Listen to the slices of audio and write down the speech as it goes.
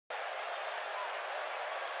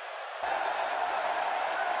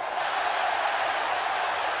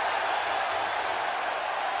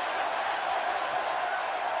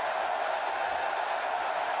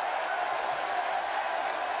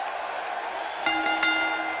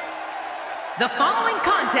The following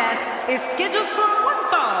contest is scheduled for one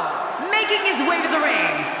fall. Making his way to the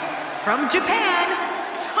ring, from Japan,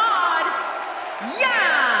 Todd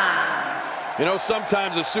Yan. You know,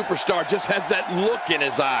 sometimes a superstar just has that look in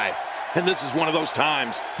his eye. And this is one of those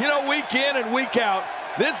times. You know, week in and week out,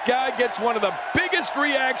 this guy gets one of the biggest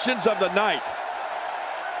reactions of the night.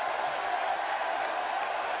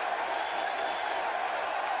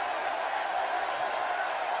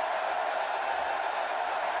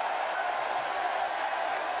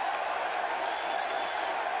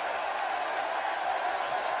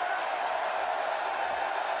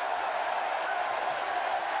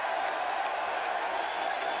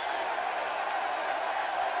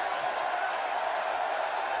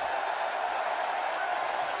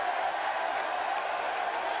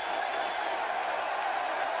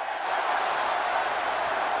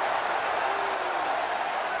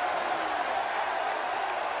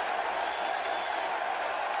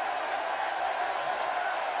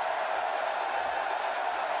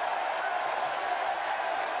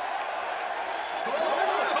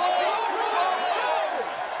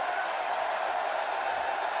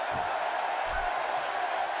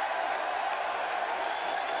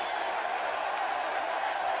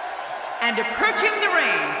 And approaching the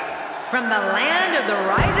ring, from the land of the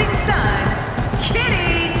rising sun,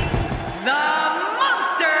 Kitty, the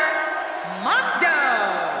Monster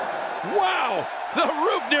Mondo. Wow! The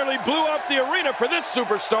roof nearly blew off the arena for this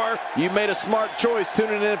superstar. You made a smart choice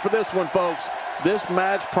tuning in for this one, folks. This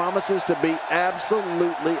match promises to be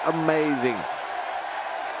absolutely amazing.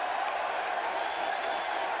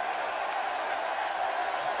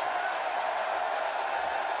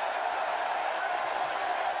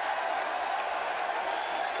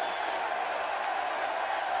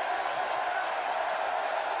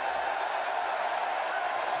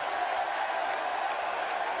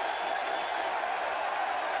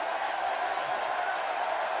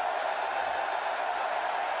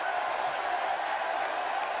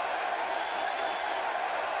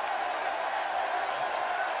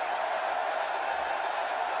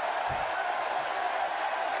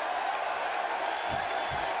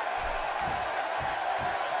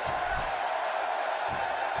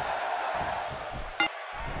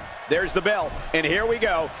 There's the bell, and here we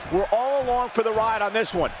go. We're all along for the ride on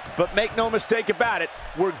this one, but make no mistake about it,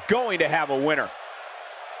 we're going to have a winner.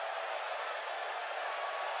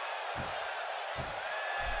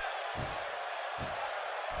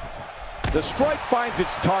 The strike finds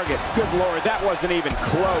its target. Good Lord, that wasn't even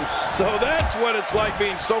close. So that's what it's like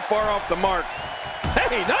being so far off the mark.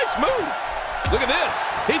 Hey, nice move. Look at this.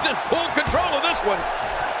 He's in full control of this one.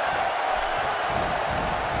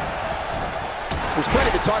 There's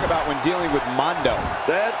plenty to talk about when dealing with Mondo.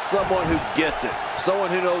 That's someone who gets it.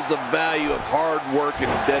 Someone who knows the value of hard work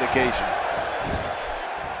and dedication.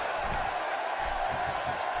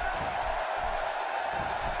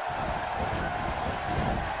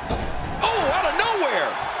 Oh, out of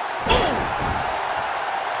nowhere. Oh!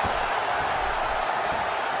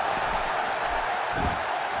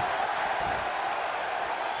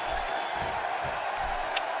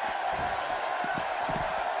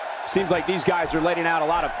 Seems like these guys are letting out a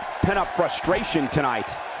lot of pent-up frustration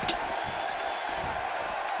tonight.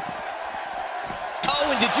 Oh,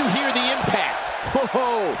 and did you hear the impact?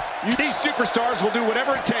 Whoa! These superstars will do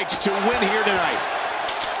whatever it takes to win here tonight.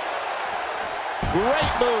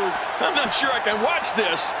 Great move. I'm not sure I can watch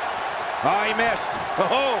this. Oh, he missed.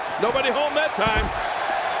 Oh, nobody home that time.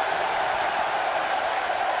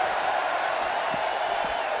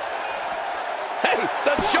 Hey,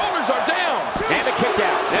 the shoulders are down. And a kick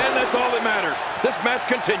out. And that's all that matters. This match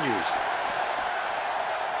continues.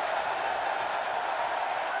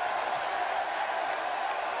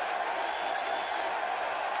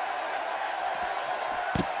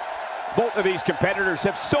 Both of these competitors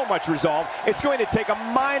have so much resolve, it's going to take a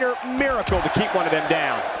minor miracle to keep one of them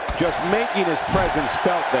down. Just making his presence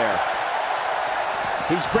felt there.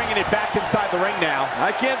 He's bringing it back inside the ring now.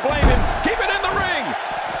 I can't blame him. Keep it in the ring.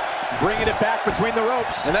 Bringing it back between the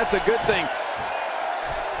ropes. And that's a good thing.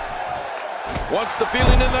 Once the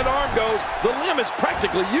feeling in that arm goes, the limb is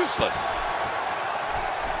practically useless.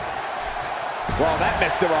 Well, that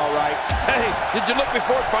missed him all right. Hey, did you look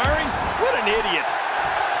before firing? What an idiot.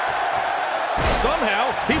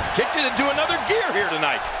 Somehow, he's kicked it into another gear here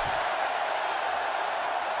tonight.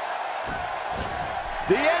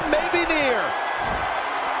 The end may be near.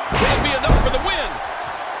 Will it be enough for the win?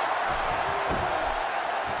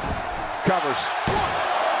 Covers.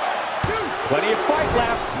 Plenty of fight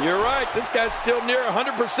left. You're right. This guy's still near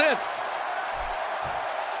 100%.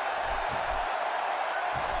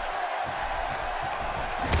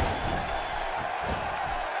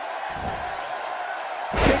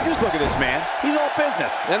 Just look at this man. He's all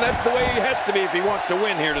business. And that's the way he has to be if he wants to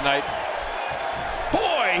win here tonight.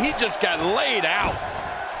 Boy, he just got laid out.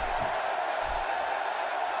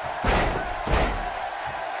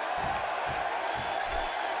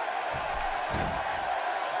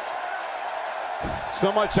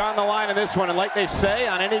 So much on the line in this one, and like they say,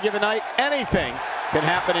 on any given night, anything can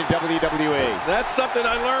happen in WWE. That's something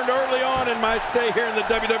I learned early on in my stay here in the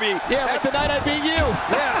WWE. Yeah, like the night I beat you.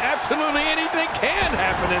 Yeah, absolutely anything can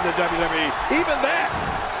happen in the WWE. Even that.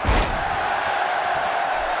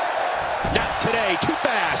 Not today, too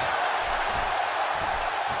fast.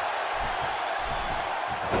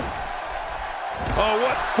 Oh,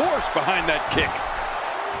 what force behind that kick.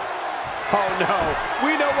 Oh, no.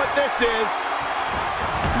 We know what this is.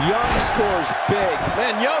 Young scores big.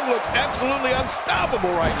 Man, Young looks absolutely unstoppable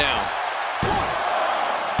right now. 1,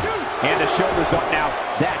 2. And the shoulders up now.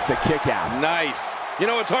 That's a kick out. Nice. You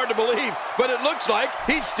know, it's hard to believe, but it looks like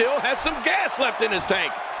he still has some gas left in his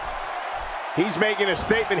tank. He's making a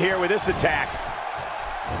statement here with this attack.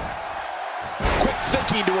 Quick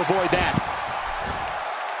thinking to avoid that.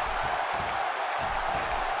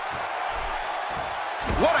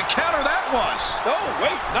 What a counter that was. Oh,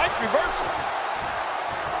 wait, nice reversal.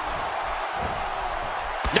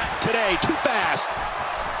 Not today, too fast.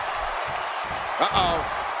 Uh-oh.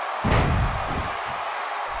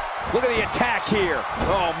 Look at the attack here.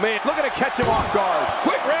 Oh, man. Look at it catch him off guard.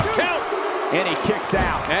 Quick ref count. And he kicks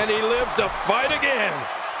out. And he lives to fight again.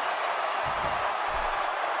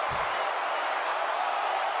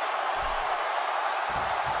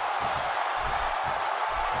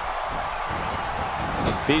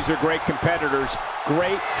 These are great competitors,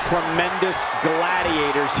 great, tremendous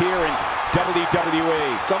gladiators here in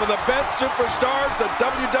WWE. Some of the best superstars the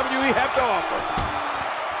WWE have to offer.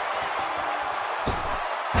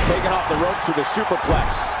 Taking off the ropes with a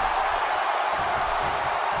superplex.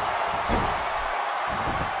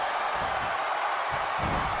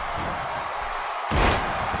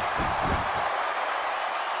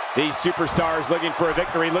 These superstars looking for a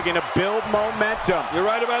victory, looking to build momentum. You're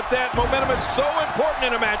right about that. Momentum is so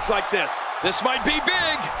important in a match like this. This might be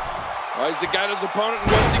big. Oh, he's got his opponent,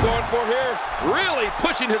 and what's he going for here? Really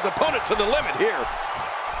pushing his opponent to the limit here.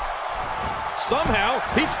 Somehow,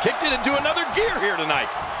 he's kicked it into another gear here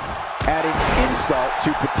tonight. Adding insult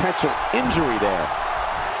to potential injury there.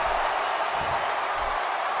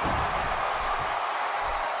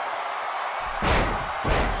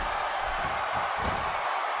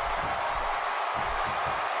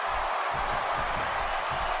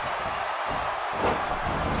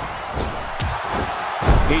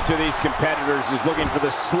 Each of these competitors is looking for the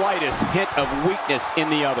slightest hint of weakness in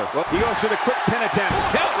the other. He goes for the quick pin attempt.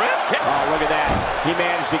 Count, ref, count. Oh, look at that. He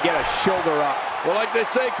managed to get a shoulder up. Well, like they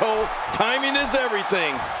say, Cole, timing is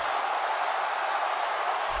everything.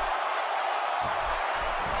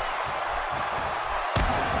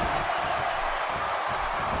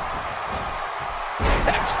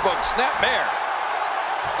 Textbook snapmare.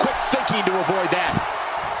 Quick thinking to avoid that.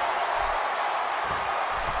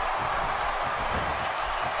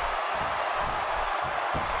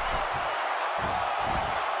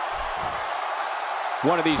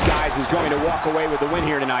 One of these guys is going to walk away with the win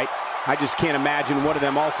here tonight. I just can't imagine one of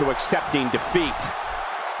them also accepting defeat.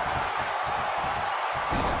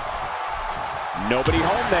 Nobody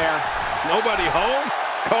home there. Nobody home?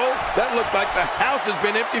 Cole, that looked like the house has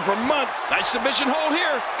been empty for months. Nice submission hold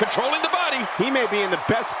here, controlling the body. He may be in the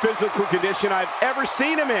best physical condition I've ever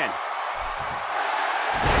seen him in.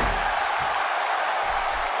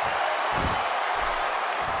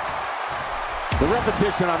 The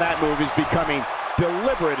repetition on that move is becoming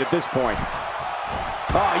deliberate at this point.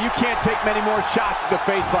 Oh, you can't take many more shots to the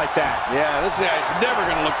face like that. Yeah, this guy's never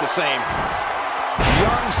going to look the same.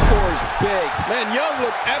 Young scores big. Man, Young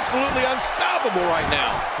looks absolutely unstoppable right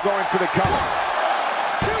now. Going for the cover.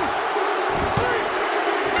 2, 3.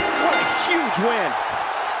 What a huge win.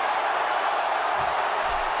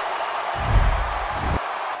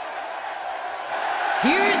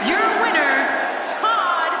 Here's your winner,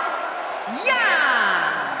 Todd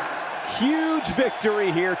Young. Huge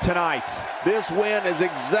victory here tonight. This win is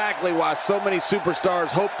exactly why so many superstars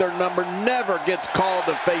hope their number never gets called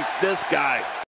to face this guy.